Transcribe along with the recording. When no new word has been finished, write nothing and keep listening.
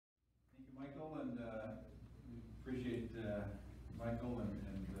Michael and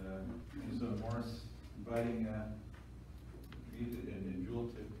Minnesota Morris, inviting me and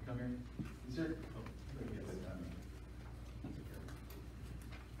Juhl to come here. Is there? Oh, get that done.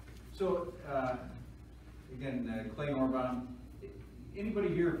 So, again, Clay Norrbom. Anybody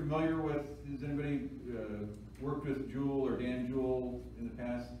here familiar with, has anybody worked with Juhl or Dan Juhl in the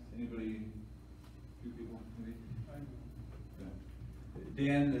past? Anybody? Few people, maybe? Yeah.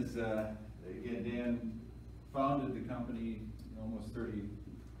 Dan is, again, Dan founded the company almost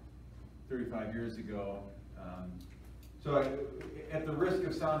 35 years ago. So at the risk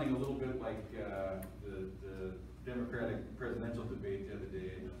of sounding a little bit like the Democratic presidential debate the other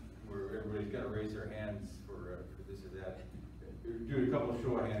day, where everybody's got to raise their hands for this or that, do a couple of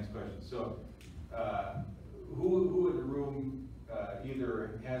show of hands questions. So who in the room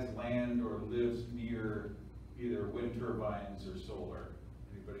either has land or lives near either wind turbines or solar?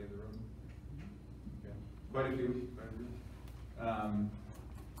 Anybody in the room? Okay. Quite a few.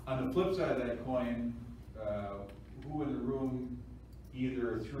 On the flip side of that coin, who in the room,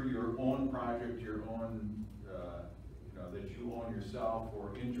 either through your own project, your own, that you own yourself,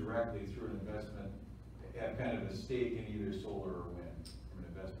 or indirectly through an investment, have kind of a stake in either solar or wind from an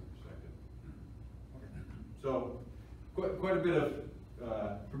investment perspective? Okay. So quite a bit of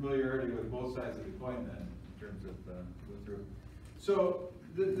familiarity with both sides of the coin then, in terms of go through. So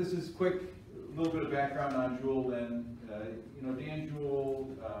this is quick, a little bit of background on Juhl then. Dan Juhl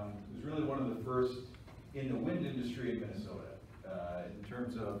was really one of the first in the wind industry in Minnesota, in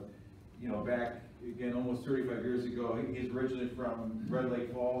terms of, back again almost 35 years ago. He's originally from Red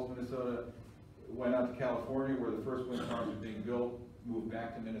Lake Falls, Minnesota, went out to California where the first wind farms were being built, moved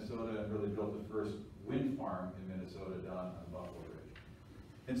back to Minnesota and really built the first wind farm in Minnesota down on Buffalo Ridge.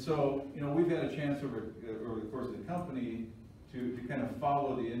 And so, we've had a chance over the course of the company to kind of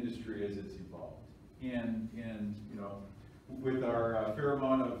follow the industry as it's evolved. And with our fair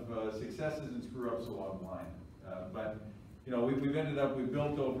amount of successes and screw-ups along the line. But we've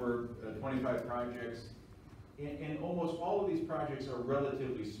built over 25 projects, and almost all of these projects are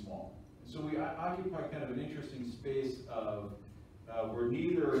relatively small. So we occupy kind of an interesting space of, we're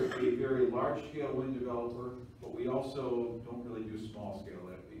neither a very large-scale wind developer, but we also don't really do small-scale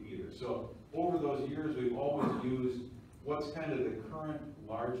either. So over those years, we've always used what's kind of the current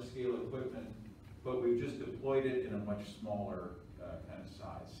large-scale equipment, but we've just deployed it in a much smaller kind of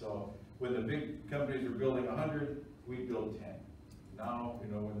size. So when the big companies are building 100, we build 10. Now,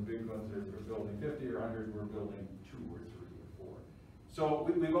 when the big ones are building 50 or 100, we're building 2 or 3 or 4. So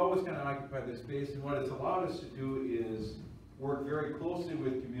we've always kind of occupied this space, and what it's allowed us to do is work very closely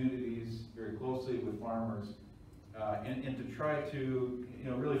with communities, very closely with farmers, and to try to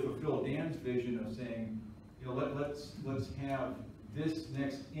really fulfill Dan's vision of saying, let's have this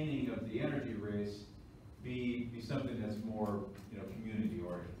next inning of the energy race be something that's more community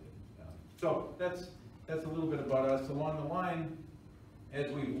oriented. So that's a little bit about us. Along the line, as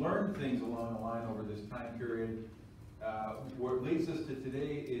we've learned things along the line over this time period, what leads us to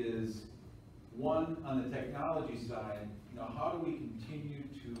today is, one, on the technology side, how do we continue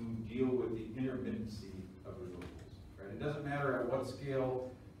to deal with the intermittency of renewables, right? It doesn't matter at what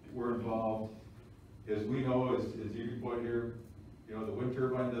scale we're involved. As we know, as you can point here, the wind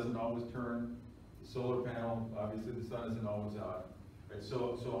turbine doesn't always turn. The solar panel, obviously the sun isn't always out. Right?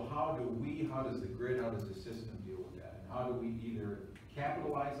 So how does the grid, how does the system deal with that? And how do we either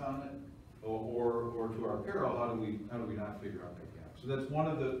capitalize on it, or to our peril, how do we not figure out that gap? So that's one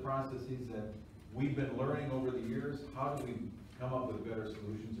of the processes that we've been learning over the years. How do we come up with better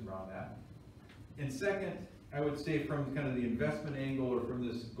solutions around that? And second, I would say from kind of the investment angle, or from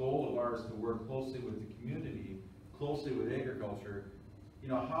this goal of ours to work closely with the community, closely with agriculture,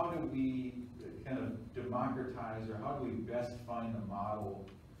 how do we kind of democratize, or how do we best find a model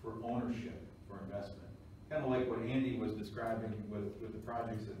for ownership for investment? Kind of like what Andy was describing with the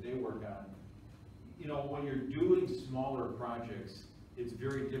projects that they work on. When you're doing smaller projects, it's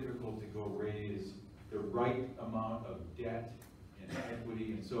very difficult to go raise the right amount of debt and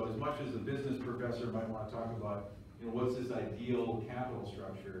equity. And so as much as a business professor might want to talk about, what's this ideal capital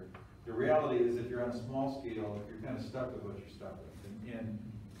structure, the reality is if you're on a small scale, you're kind of stuck with what you're stuck with. And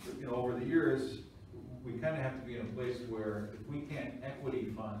over the years, we kind of have to be in a place where if we can't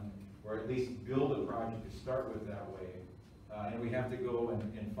equity fund, or at least build a project to start with that way, and we have to go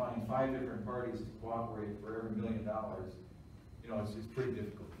and find 5 different parties to cooperate for every $1 million, it's pretty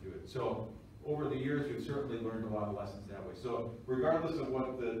difficult to do it. So over the years, we've certainly learned a lot of lessons that way. So regardless of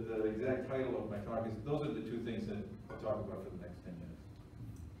what the exact title of my talk is, those are the 2 things that I'll talk about for the next 10 minutes.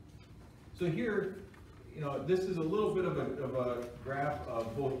 So here, this is a little bit of a graph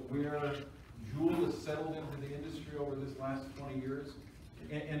of both where Juhl has settled into the industry over this last 20 years.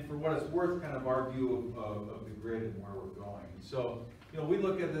 And for what it's worth, kind of our view of the grid and where we're going. So, we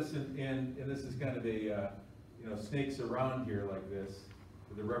look at this and this is kind of a, snakes around here like this,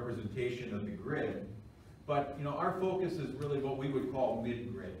 with the representation of the grid. But, our focus is really what we would call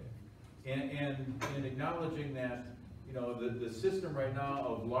mid-grid. And acknowledging that, the system right now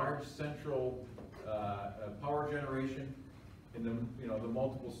of large central power generation and the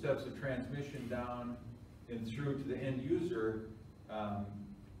multiple steps of transmission down and through to the end user,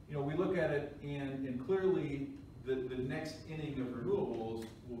 we look at it and clearly the next inning of renewables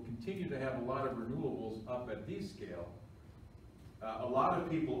will continue to have a lot of renewables up at these scale. A lot of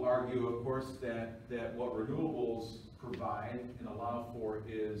people argue, of course, that what renewables provide and allow for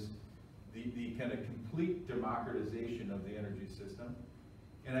is the kind of complete democratization of the energy system.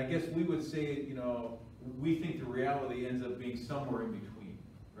 And I guess we would say, we think the reality ends up being somewhere in between,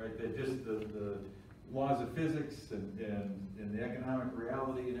 right? That just the laws of physics and the economic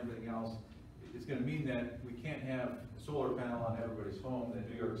reality and everything else, it's going to mean that we can't have a solar panel on everybody's home. That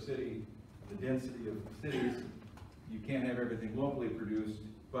New York City, the density of cities, you can't have everything locally produced.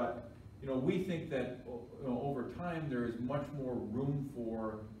 But we think that over time there is much more room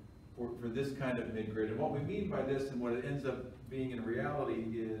for this kind of mid-grid. And what we mean by this and what it ends up being in reality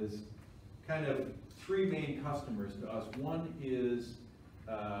is kind of three main customers to us. One is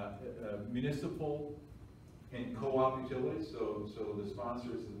municipal and co-op utilities, so the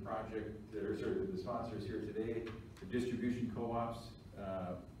sponsors of the project, the sponsors here today, the distribution co-ops,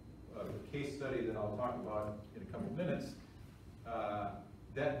 a case study that I'll talk about in a couple minutes,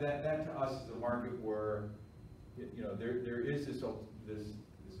 that to us is a market where there is this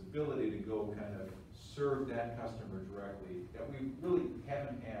ability to go kind of serve that customer directly that we really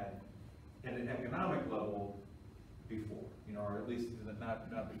haven't had at an economic level before, or at least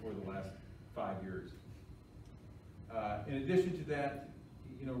not before the last 5 years. In addition to that,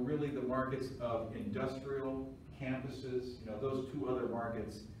 really the markets of industrial campuses, those two other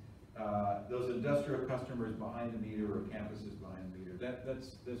markets, those industrial customers behind the meter or campuses behind the meter,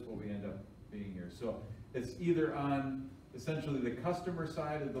 that's what we end up being here. So it's either on essentially the customer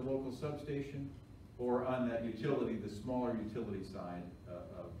side of the local substation or on that utility, the smaller utility side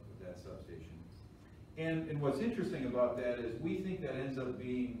of that substation. And what's interesting about that is we think that ends up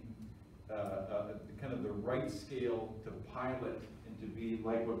being kind of the right scale to pilot and to be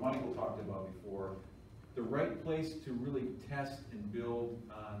like what Michael talked about before, the right place to really test and build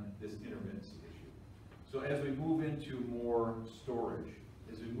on this intermittency issue. So as we move into more storage,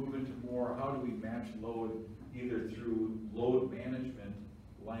 as we move into more, how do we match load either through load management,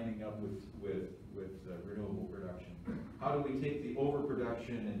 lining up with renewable production? How do we take the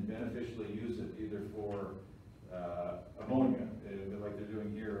overproduction and beneficially use it either for ammonia, like they're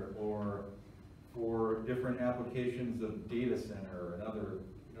doing here, or for different applications of data center and other,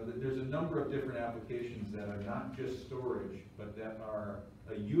 there's a number of different applications that are not just storage, but that are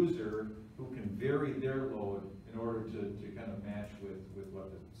a user who can vary their load in order to kind of match with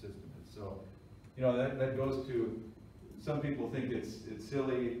what the system is. So, that goes to, some people think it's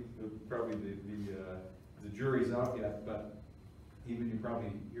silly, probably the jury's out yet, but even you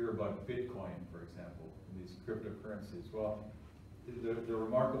probably hear about Bitcoin, for example, and these cryptocurrencies. Well, the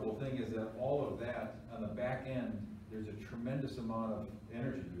remarkable thing is that all of that, on the back end, there's a tremendous amount of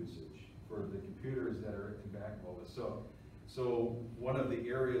energy usage for the computers that are in back of all this. So one of the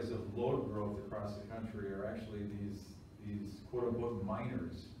areas of load growth across the country are actually these quote-unquote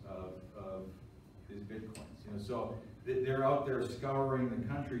miners of these Bitcoins. So they're out there scouring the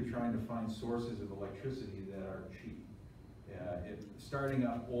country trying to find sources of electricity that are cheap. Starting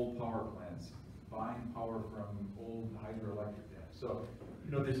up old power plants, buying power from old hydroelectric dams. So,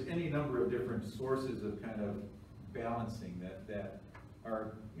 there's any number of different sources of kind of balancing that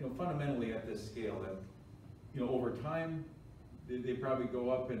are, fundamentally at this scale that, over time, they probably go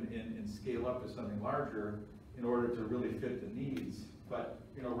up and scale up to something larger in order to really fit the needs. But,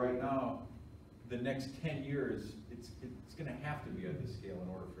 right now, the next 10 years, it's going to have to be at this scale in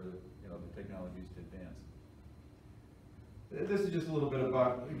order for, the technologies to advance. This is just a little bit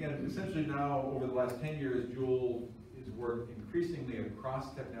about, again, essentially now, over the last 10 years, Juhl has worked increasingly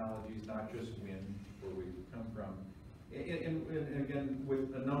across technologies, not just wind, where we've come from, and again,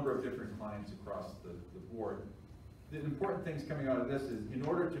 with a number of different clients across the board. The important things coming out of this is, in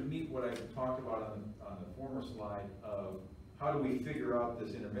order to meet what I talked about on the former slide of how do we figure out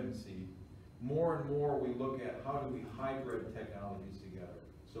this intermittency, more and more we look at how do we hybrid technologies together.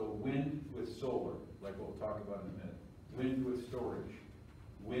 So wind with solar, like what we'll talk about in a minute. Wind with storage,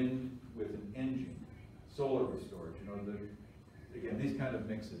 wind with an engine, solar with storage, again, these kind of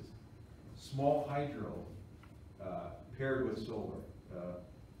mixes. small hydro paired with solar.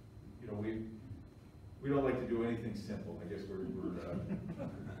 You know, we don't like to do anything simple. I guess we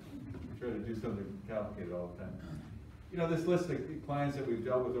try to do something complicated all the time. You know, this list of clients that we've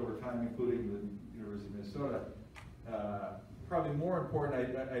dealt with over time, including the University of Minnesota, probably more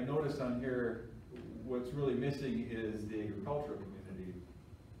important, I noticed on here, what's really missing is the agricultural community.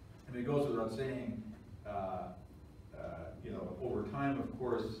 And it goes without saying, you know, over time, of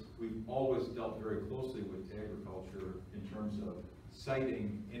course, we've always dealt very closely with agriculture in terms of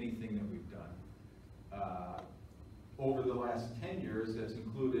citing anything that we've done. Over the last 10 years, that's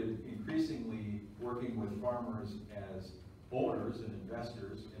included increasingly working with farmers as owners and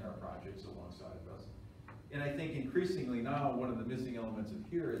investors in our projects alongside of us. And I think increasingly now, one of the missing elements of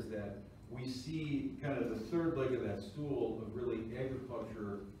here is that we see kind of the third leg of that stool of really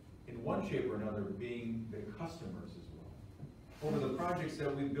agriculture in one shape or another being the customers as well. Over the projects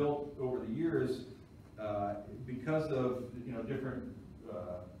that we've built over the years, because of, you know, different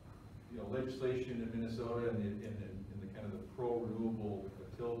you know, legislation in Minnesota and in the kind of the pro-renewable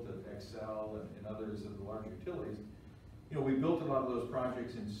tilt of Excel and others of the large utilities, you know, we built a lot of those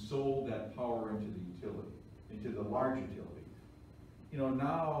projects and sold that power into the utility, into the large utility. You know,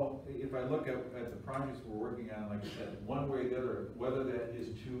 now, if I look at the projects we're working on, like I said, one way or the other, whether that is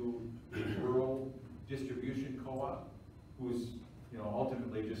to a rural distribution co-op, who's, you know,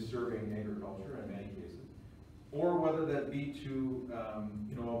 ultimately just serving agriculture in many cases, or whether that be to,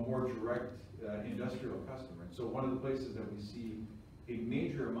 you know, a more direct industrial customer. And so one of the places that we see a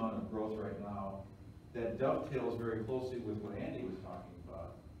major amount of growth right now that dovetails very closely with what Andy was talking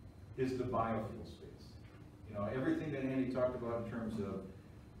about is the biofuel space. You know, everything that Andy talked about in terms of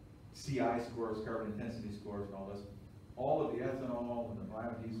CI scores, carbon intensity scores, and all of the ethanol and the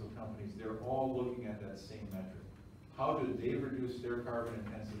biodiesel companies, they're all looking at that same metric. How do they reduce their carbon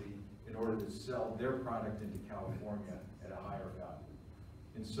intensity in order to sell their product into California at a higher value?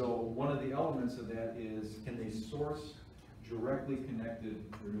 And so one of the elements of that is, can they source directly connected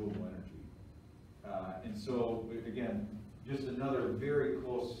renewable energy? And so, again, just another very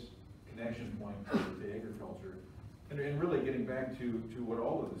close connection point to agriculture. And really getting back to what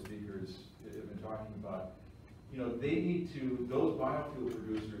all of the speakers have been talking about, you know, they need to, those biofuel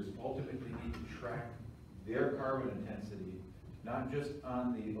producers ultimately need to track their carbon intensity, not just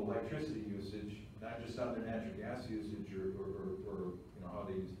on the electricity usage, not just on their natural gas usage or you know, how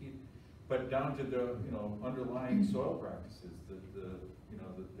they use heat, but down to the, you know, underlying soil practices, you know,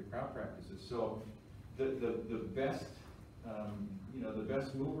 the crop practices. So the best, you know, the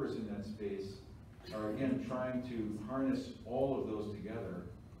best movers in that space are, again, trying to harness all of those together.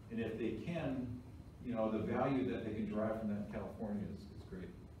 And if they can, you know, the value that they can derive from that in California is great.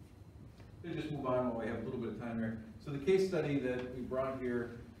 Let's just move on while we have a little bit of time here. So the case study that we brought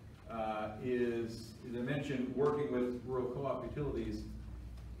here is, as I mentioned, working with rural co-op utilities,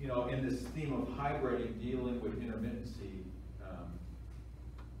 you know, in this theme of hybriding, dealing with intermittency.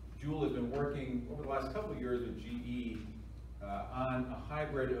 Juhl has been working over the last couple of years with GE on a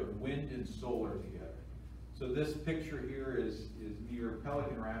hybrid of wind and solar together. So this picture here is near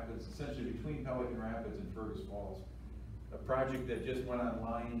Pelican Rapids, essentially between Pelican Rapids and Fergus Falls, a project that just went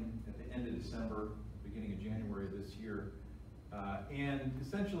online at the end of December, beginning of January this year. And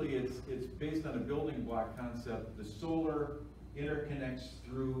essentially it's based on a building block concept. The solar interconnects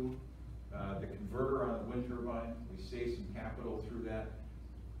through the converter on the wind turbine. We save some capital through that.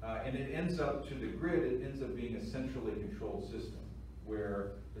 And it ends up to the grid, it ends up being a centrally controlled system,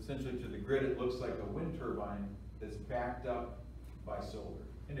 where essentially to the grid it looks like a wind turbine that's backed up by solar.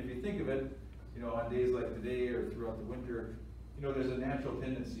 And if you think of it, you know, on days like today or throughout the winter, you know, there's a natural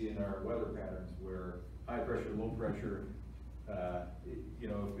tendency in our weather patterns where high pressure, low pressure, you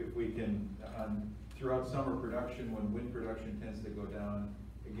know, if we can, throughout summer production, when wind production tends to go down,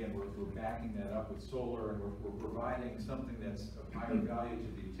 again, we're backing that up with solar, and we're providing something that's of higher value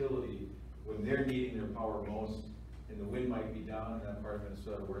to the utility when they're needing their power most, and the wind might be down in that part of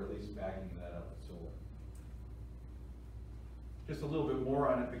Minnesota, we're at least backing that up with solar. Just a little bit more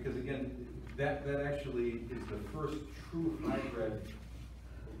on it, because again, that actually is the first true hybrid,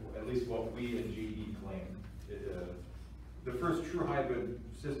 at least what we at GE claim. The first true hybrid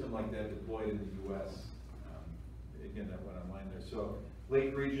system like that deployed in the US. Again, that went online there. So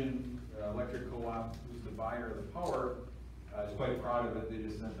Lake Region Electric Co-op, who's the buyer of the power, is quite proud of it. They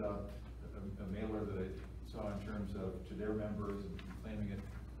just sent out a mailer that I saw in terms of to their members and claiming it.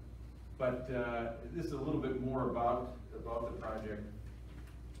 But this is a little bit more about the project.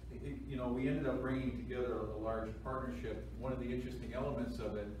 You know, we ended up bringing together a large partnership. One of the interesting elements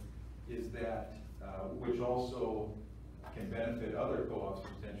of it is that, which also can benefit other co-ops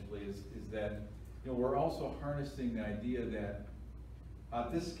potentially, is that that, you know, we're also harnessing the idea that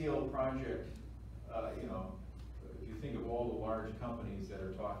this scale project, you know, if you think of all the large companies that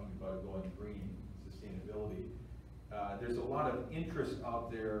are talking about going green, sustainability, there's a lot of interest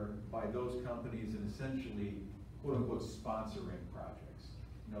out there by those companies in essentially, quote unquote, sponsoring projects.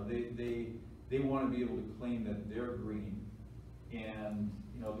 You know, they want to be able to claim that they're green, and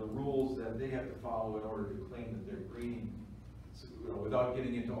you know, the rules that they have to follow in order to claim that they're green, so, you know, without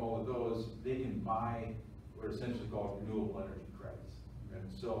getting into all of those, they can buy what are essentially called renewable energy credits.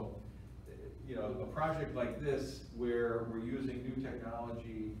 And so, you know, a project like this, where we're using new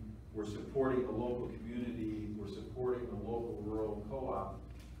technology, we're supporting the local community, we're supporting the local rural co-op,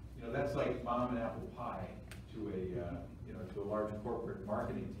 you know, that's like mom and apple pie to a, you know, to a large corporate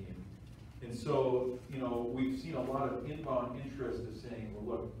marketing team. And so, you know, we've seen a lot of inbound interest of saying,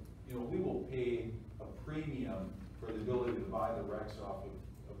 well, look, you know, we will pay a premium for the ability to buy the RECs off of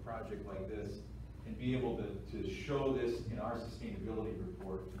a project like this and be able to show this in our sustainability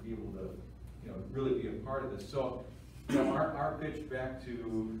report, to be able to, you know, really be a part of this. So, you know, our pitch back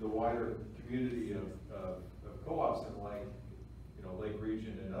to the wider community of co-ops in Lake, you know, Lake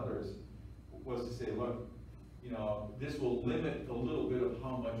Region and others, was to say, look, you know, this will limit a little bit of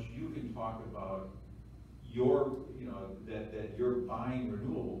how much you can talk about your, you know, that you're buying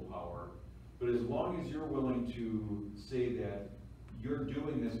renewable power, but as long as you're willing to say that you're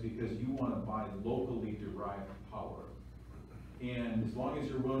doing this because you want to buy locally derived power, and as long as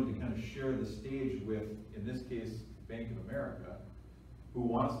you're willing to kind of share the stage with, in this case, Bank of America, who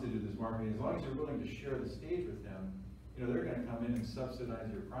wants to do this marketing, as long as you're willing to share the stage with them, you know, they're going to come in and subsidize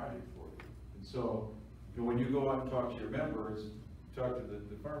your project for you. And so, you know, when you go out and talk to your members, talk to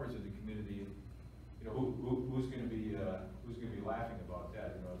the farmers in the community, you know, who's going to be laughing about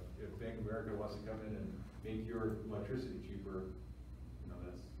that? You know, if Bank of America wants to come in and make your electricity cheaper, you know,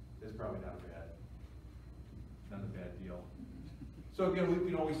 that's probably not a bad deal. So again, we,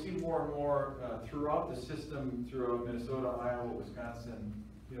 you know, we see more and more throughout the system, throughout Minnesota, Iowa, Wisconsin,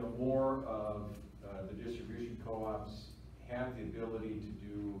 you know, more of the distribution co-ops have the ability to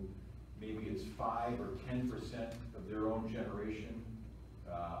do, maybe it's 5 or 10% of their own generation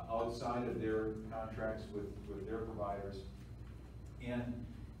outside of their contracts with their providers. And,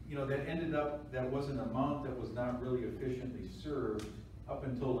 you know, that was an amount that was not really efficiently served up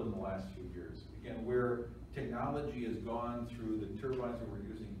until in the last few years. Again, where technology has gone through the turbines that we're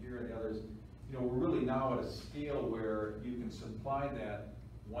using here and the others, you know, we're really now at a scale where you can supply that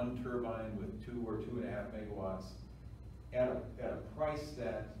one turbine with 2 or 2.5 megawatts at a price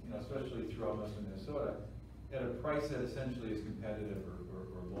that, you know, especially throughout Western Minnesota, at a price that essentially is competitive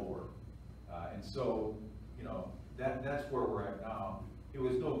or lower. And so, you know, that's where we're at now. It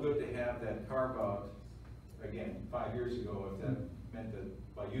was no good to have that carve out, again, 5 years ago, if that meant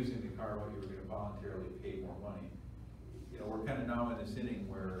that by using the carve out, you were going to voluntarily pay more money. You know, we're kind of now in this inning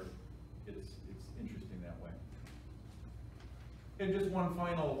where it's interesting that way. And just one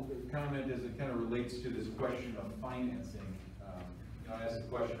final comment as it kind of relates to this question of financing. You know, I asked a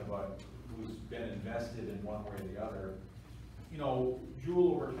question about who's been invested in one way or the other. You know,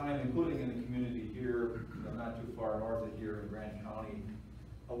 Juhl over time, including in the community here, you know, not too far north of here in Grand County,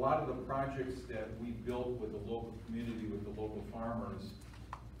 a lot of the projects that we built with the local community, with the local farmers,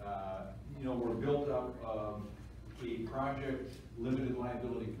 you know, were built up of a project limited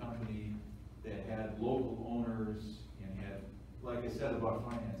liability company that had local owners and had, like I said about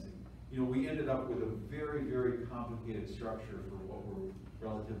financing, you know, we ended up with a very, very complicated structure for what were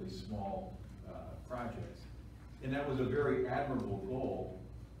relatively small projects. And that was a very admirable goal,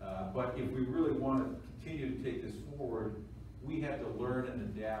 but if we really want to continue to take this forward, we had to learn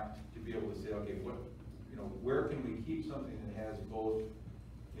and adapt to be able to say, okay, what, you know, where can we keep something that has both,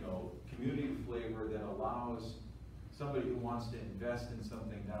 you know, community flavor that allows somebody who wants to invest in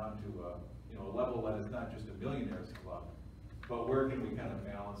something down to a, you know, a level that is not just a millionaire's club, but where can we kind of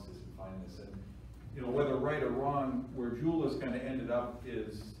balance this and find this? And, you know, whether right or wrong, where Juhl has kind of ended up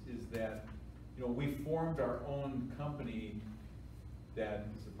is that, you know, we formed our own company that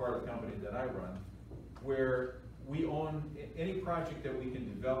is a part of the company that I run, where we own any project that we can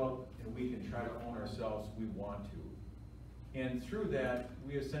develop and we can try to own ourselves, we want to. And through that,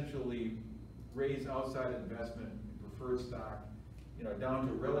 we essentially raise outside investment and preferred stock, you know, down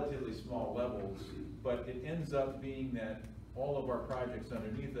to relatively small levels, but it ends up being that all of our projects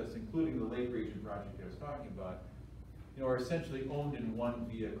underneath us, including the Lake Region project I was talking about, you know, are essentially owned in one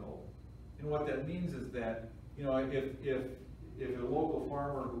vehicle. And what that means is that, you know, if a local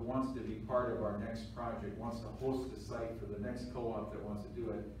farmer who wants to be part of our next project wants to host a site for the next co-op that wants to do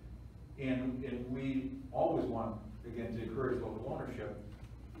it, and we always want, again, to encourage local ownership,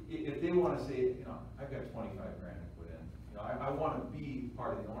 if they wanna say, you know, I've got 25 grand to put in, you know, I wanna be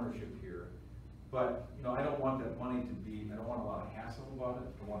part of the ownership here, but, you know, I don't want that money to be, I don't want a lot of hassle about it,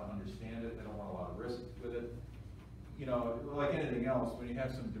 I wanna understand it, I don't want a lot of risk with it. You know, like anything else, when you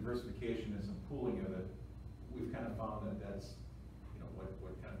have some diversification and some pooling of it, we've kind of found that that's, you know,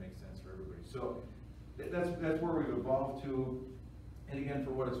 what kind of makes sense for everybody. So that's where we've evolved to, and again,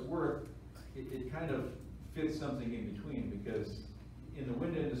 for what it's worth, it kind of fits something in between, because in the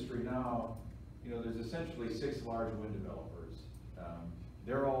wind industry now, you know, there's essentially 6 large wind developers.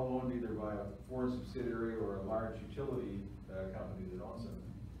 They're all owned either by a foreign subsidiary or a large utility company that owns them.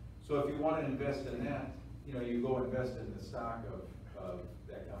 So if you want to invest in that, you know, you go invest in the stock of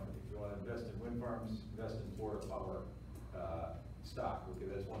that company. If you want to invest in wind farms, invest in Florida Power stock. Okay,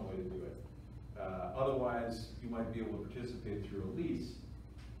 that's one way to do it. Otherwise, you might be able to participate through a lease,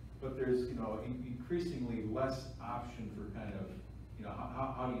 but there's, you know, increasingly less option for kind of, you know,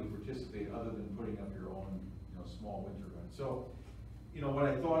 how do you participate other than putting up your own, you know, small wind turbine. So, you know, when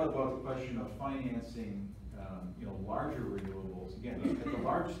I thought about the question of financing, you know, larger renewables, again, at the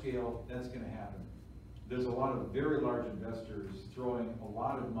large scale, that's going to happen. There's a lot of very large investors throwing a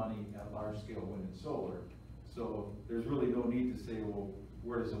lot of money at large scale wind and solar. So there's really no need to say, well,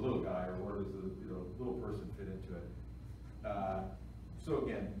 where does the little guy or where does the, you know, little person fit into it? So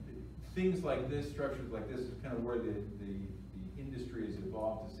again, things like this, structures like this, is kind of where the industry has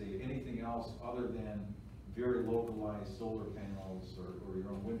evolved to say anything else other than very localized solar panels or your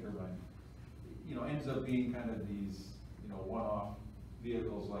own wind turbine, you know, ends up being kind of these, you know, one-off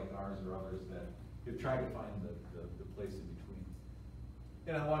vehicles like ours or others that have tried to find the place in between.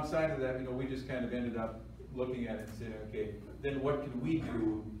 And alongside of that, you know, we just kind of ended up looking at it and saying, okay, then what can we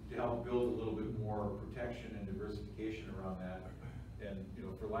do to help build a little bit more protection and diversification around that? And, you know,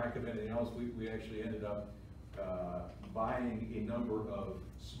 for lack of anything else, we actually ended up buying a number of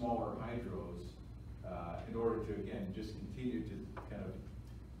smaller hydros in order to, again, just continue to kind of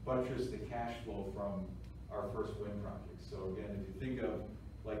buttress the cash flow from our first wind project. So again, if you think of,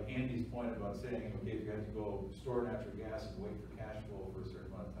 like Andy's point about saying, okay, if you have to go store natural gas and wait for cash flow for a certain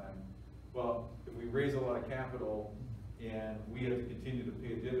amount of time, well, if we raise a lot of capital and we have to continue to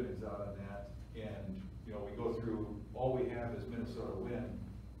pay dividends out on that, and, you know, we go through, all we have is Minnesota wind,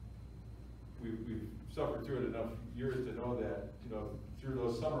 we've suffered through it enough years to know that, you know, through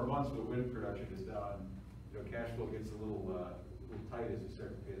those summer months when wind production is down, you know, cash flow gets a little tight as you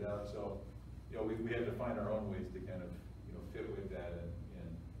start to pay it out. So, you know, we had to find our own ways to kind of, you know, fit with that and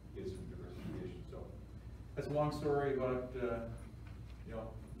get some diversification. So that's a long story about, you know,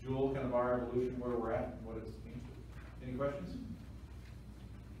 Juhl, kind of our evolution, where we're at, and what it's changed. Any questions?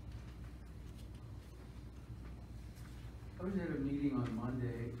 I was at a meeting on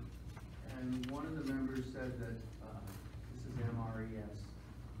Monday, and one of the members said that this is MRES,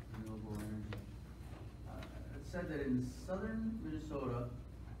 Renewable Energy. It said that in southern Minnesota,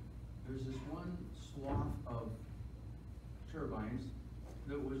 there's this one swath of turbines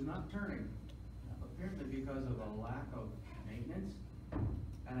that was not turning, apparently because of a lack of maintenance.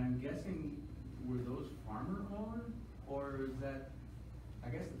 And I'm guessing, were those farmer owned, or is that, I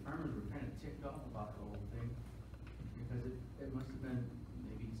guess the farmers were kind of ticked off about the whole thing, because it must have been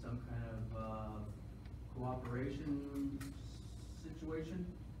maybe some kind of cooperation situation?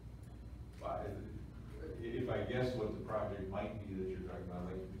 If I guess what the project might be that you're talking about,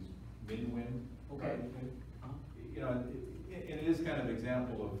 like these mid-wind. Okay. You know, and it is kind of an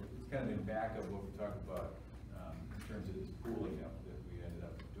example of, it's kind of in back of what we talked about in terms of this pooling up that we ended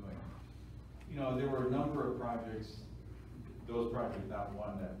up doing. You know, there were a number of projects, those projects, not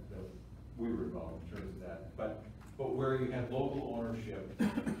one that we were involved in terms of that, but where you had local ownership,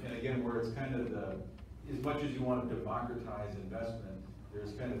 and again, where it's kind of as much as you want to democratize investment,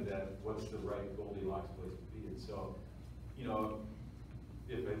 there's kind of that, what's the right Goldilocks place to be? And so, you know,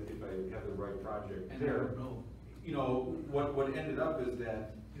 if I have the right project and there, you know, what ended up is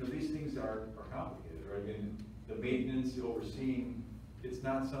that, you know, these things are complicated, right? I mean, the maintenance, the overseeing, it's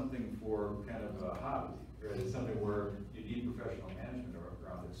not something for kind of a hobby, right? It's something where you need professional management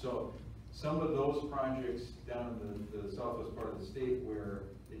around it. So some of those projects down in the southwest part of the state where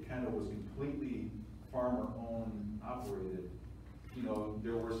it kind of was completely farmer-owned, operated, you know,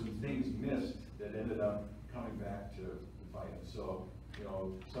 there were some things missed that ended up coming back to bite us. So, you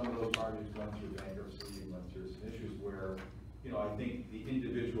know, some of those projects went through bankruptcy, went through some issues where, you know, I think the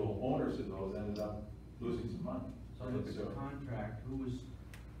individual owners of those ended up losing some money. So look at the contract, who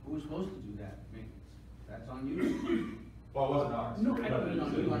was supposed to do that maintenance? That's on you? Well, it wasn't ours. No, I don't mean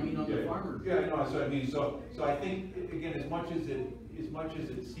on you, I mean on the farmers. Yeah, no, so I mean, so I think, again, as much as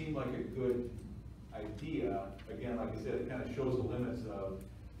it seemed like a good idea, again, like I said, it kind of shows the limits of,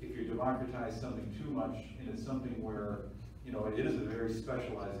 if you democratize something too much, and it's something where, you know, it is a very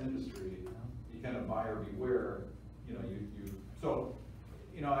specialized industry, you kind of buyer beware, you know, so,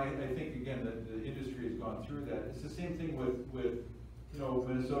 you know, I think again, that the industry has gone through that. It's the same thing with, you know,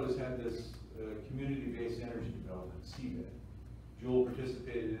 Minnesota's had this community-based energy development, CBID. Juhl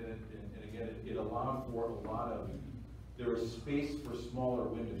participated in it, and again, it allowed for a lot of, there was space for smaller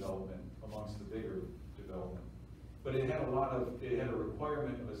wind development amongst the bigger development. But it had it had a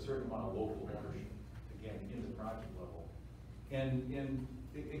requirement of a certain amount of local ownership, again, in the project level. And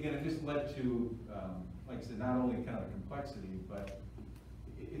again, it just led to, like I said, not only kind of complexity, but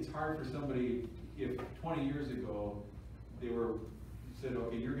it's hard for somebody, if 20 years ago, they said,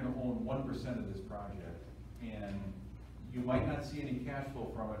 okay, you're gonna own 1% of this project, and you might not see any cash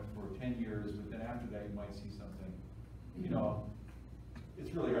flow from it for 10 years, but then after that, you might see something, you know,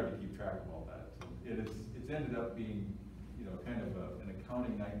 it's really hard to keep track of all that. And it's ended up being, you know, kind of an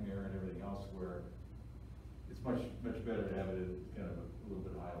accounting nightmare and everything else, where it's much better to have it at kind of a little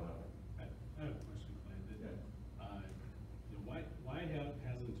bit high level. I have a question, Clay. Yeah. You know, why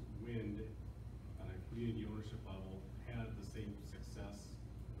hasn't wind on a community ownership level had the same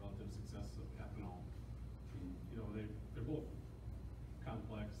relative success of ethanol? I mean, you know, they're both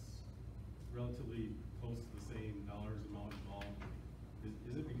complex, relatively close to the same dollars amount involved.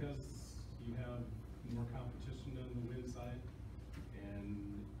 Is it because you have more competition on the wind side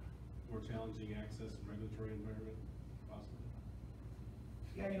and more challenging access and regulatory environment, possibly?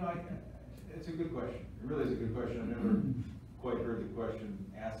 Yeah, you know, it's a good question. It really is a good question. I've never quite heard the question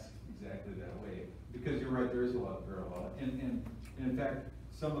asked exactly that way. Because you're right, there is a lot of parallel. And in fact,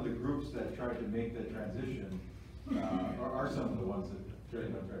 some of the groups that tried to make that transition are some of the ones that tried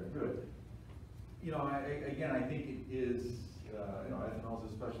to do it. You know, again, I think it is, you know, ethanol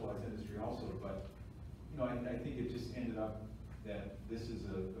is a specialized industry also, but, you know, I think it just ended up that this is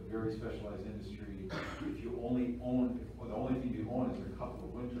a very specialized industry. If you only own, or the only thing you own is a couple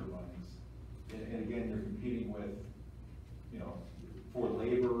of wind turbines, and again, you're competing with, you know, for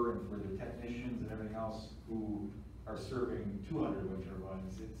labor and for the technicians and everything else who are serving 200 wind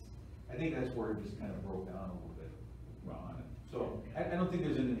turbines. I think that's where it just kind of broke down a little bit on it. So I don't think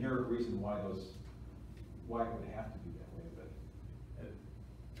there's an inherent reason why it would have to be that way, but.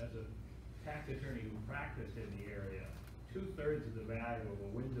 As a tax attorney who practiced in the area, 2/3 of the value of a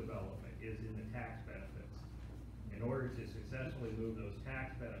wind development is in the tax benefits. In order to successfully move those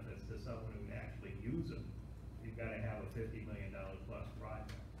tax benefits to someone who can actually use them, you've got to have a $50 million plus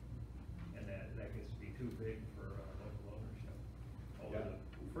project. And that gets to be too big for local ownership. Yeah.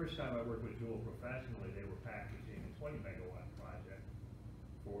 The first time I worked with Juhl professionally, they were packaging a 20 megawatt project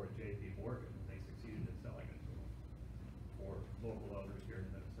for JP Morgan, and they succeeded in selling it to them for local owners here in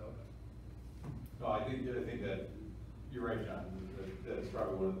Minnesota. No, I think that you're right, John. That's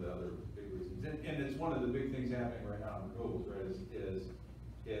probably one of the other big reasons, and it's one of the big things happening right now in renewables, right? Is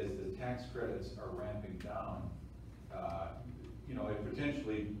the tax credits are ramping down. You know, it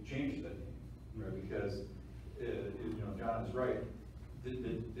potentially changes that, right? Because you know, John is right. The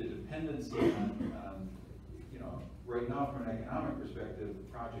dependency on, you know, right now from an economic perspective,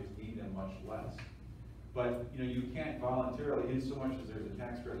 projects need them much less. But, you know, you can't voluntarily, in so much as there's a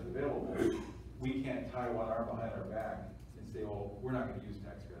tax credit available, we can't tie one arm behind our back and say, well, we're not gonna use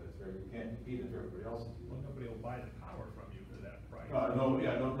tax credits, right? You can't compete if everybody else is Well, using it. nobody will buy the power from you for that price. Nobody's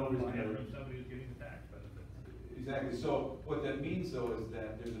Buy it gonna. from somebody who's getting the tax benefits. Exactly. So what that means, though, is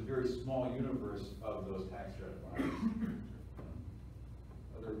that there's a very small universe of those tax credit buyers.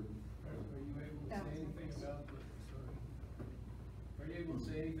 Are you able to say anything about the, sorry, are you able to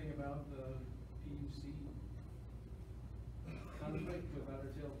say anything about the PUC conflict with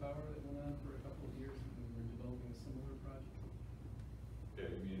Otter Tail Power that went on for a couple of years when we were developing a similar project Yeah,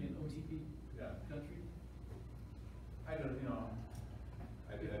 you mean, in OTP yeah. country? I don't, you know.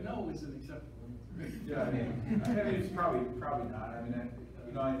 No isn't acceptable. Yeah, I mean, it's probably not. I mean,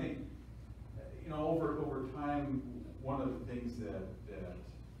 you know, I think, you know, over time, one of the things that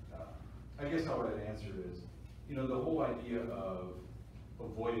I guess how I'd answer it is, you know, the whole idea of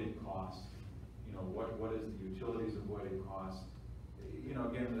avoided cost. You know, what is the utilities avoided cost? You know,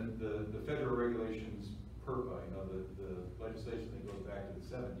 again, the federal regulations, PERPA, you know, the legislation that goes back to the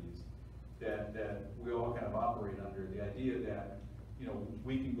 70s, that we all kind of operate under. The idea that, you know,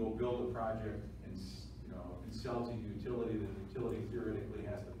 we can go build a project and, you know, and sell to the utility. The utility theoretically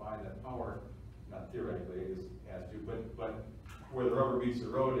has to buy that power. Not theoretically, it has to, but where the rubber meets the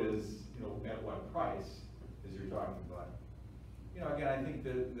road is, you know, at what price, as you're talking about. You know, again, I think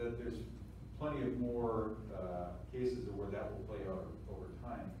that there's plenty of more cases of where that will play out over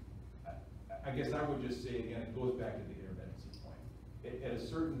time. I guess I would just say, again, it goes back to the intermittency point. at a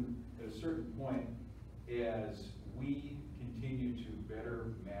certain point, as we continue to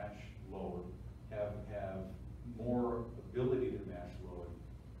better match load, have more ability to match load,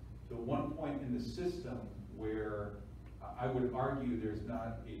 the one point in the system where I would argue there's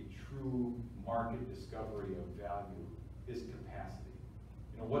not a true market discovery of value is capacity.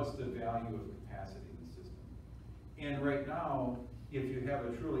 You know, what's the value of capacity in the system? And right now, if you have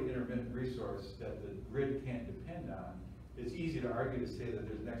a truly intermittent resource that the grid can't depend on, it's easy to argue to say that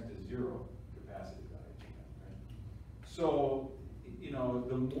there's next to zero capacity value, right? So, you know,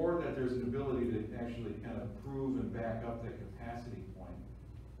 the more that there's an ability to actually kind of prove and back up that capacity point,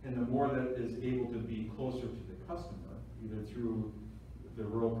 and the more that is able to be closer to the customer, either through the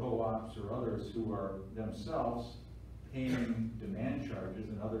rural co-ops or others who are themselves paying demand charges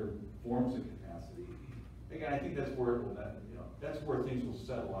and other forms of capacity. Again, I think that's where it will, you know, that's where things will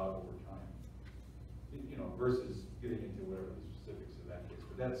settle out over time. You know, versus getting into whatever the specifics of that case.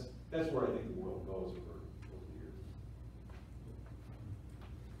 But that's where I think the world goes over the years.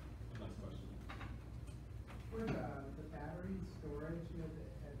 Last question. For the battery storage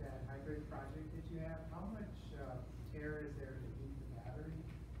at that hybrid project that you have, how much air is there to heat the battery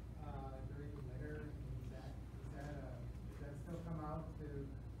during the winter? Does that still come out to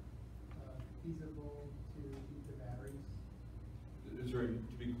feasible to heat the batteries? Sorry,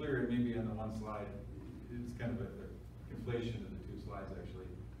 to be clear, maybe on the one slide, it's kind of a conflation of the two slides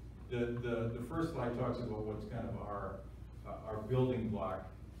actually. The first slide talks about what's kind of our building block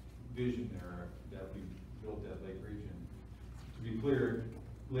vision there that we built at Lake Region. To be clear,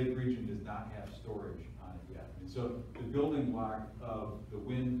 Lake Region does not have storage on it yet. And so the building block of the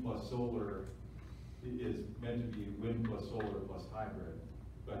wind plus solar is meant to be wind plus solar plus hybrid.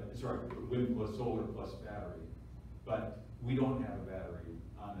 But, sorry, wind plus solar plus battery. But we don't have a battery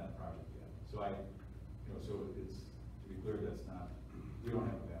on that project yet. So so it's, to be clear, we don't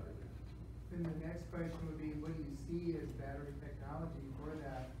have a battery there. Then the next question would be, what do you see as battery technology for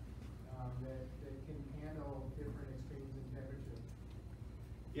that, that can handle different extremes in temperature?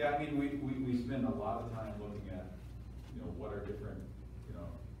 Yeah, I mean, we spend a lot of time looking at, you know, what are different, you know,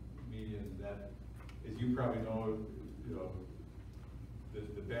 mediums that, as you probably know, you know,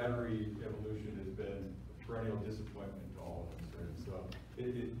 the battery evolution has been a perennial disappointment to all of us, right? So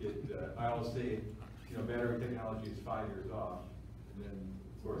I always say, you know, battery technology is 5 years off, and then,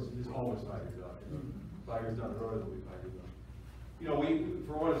 of course, it's always 5 years off. You know, 5 years down the road, it'll be 5 years off. You know,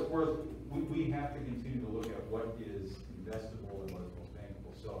 for what it's worth, we have to continue to look at what is investable and what is most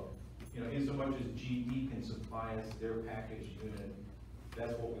bankable. So, you know, in so much as GE can supply us their packaged unit,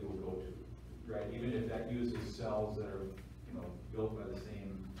 that's what we will go to, right? Even if that uses cells that are, you know, built by the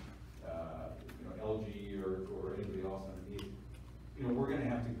same, you know, LG or anybody else underneath, you know, we're going to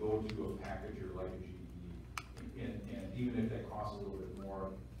have to go to a packager like a GE, and even if that costs a little bit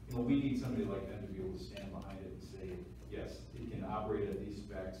more, you know, we need somebody like them to be able to stand behind it and say, yes, it can operate at these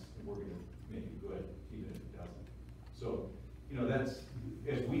specs, and we're going to make it good, even if it doesn't. So, you know, that's,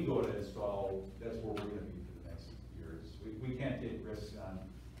 as we go to install, that's where we're going to be for the next years. We can't take risks on,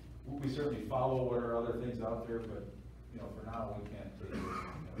 we certainly follow what are other things out there, but, you know, for now, we can't take risks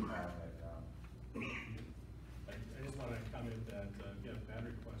on following that down. I just want to comment that if you have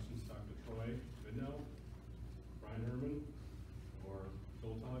battery questions, talk to Troy Vidno, Brian Herman, or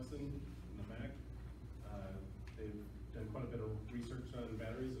Joel Tollickson in the back. They've done quite a bit of research on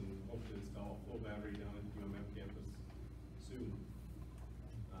batteries and hope to install a full battery down at UMM campus soon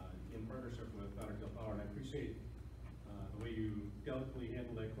in partnership with Otter Tail Power. And I appreciate the way you delicately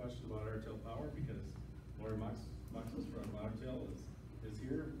handled that question about Otter Tail Power, because Lori Moxus from Otter Tail is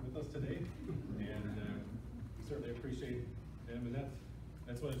here with us today, and we certainly appreciate them. And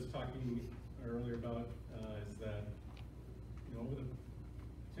that's what I was talking earlier about, is that, you know, over the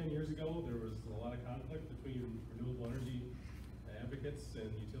 10 years ago, there was a lot of conflict between renewable energy advocates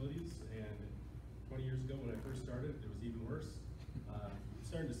and utilities, and 20 years ago when I first started, it was even worse.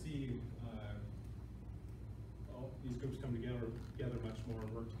 Starting to see all these groups come together much more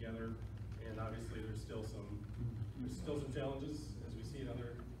and work together, and obviously there's still some challenges, as we see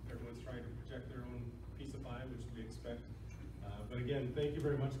everyone's trying to protect their own piece of pie, which we expect. But again, thank you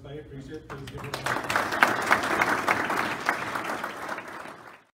very much, Clay. Appreciate it. Please give it a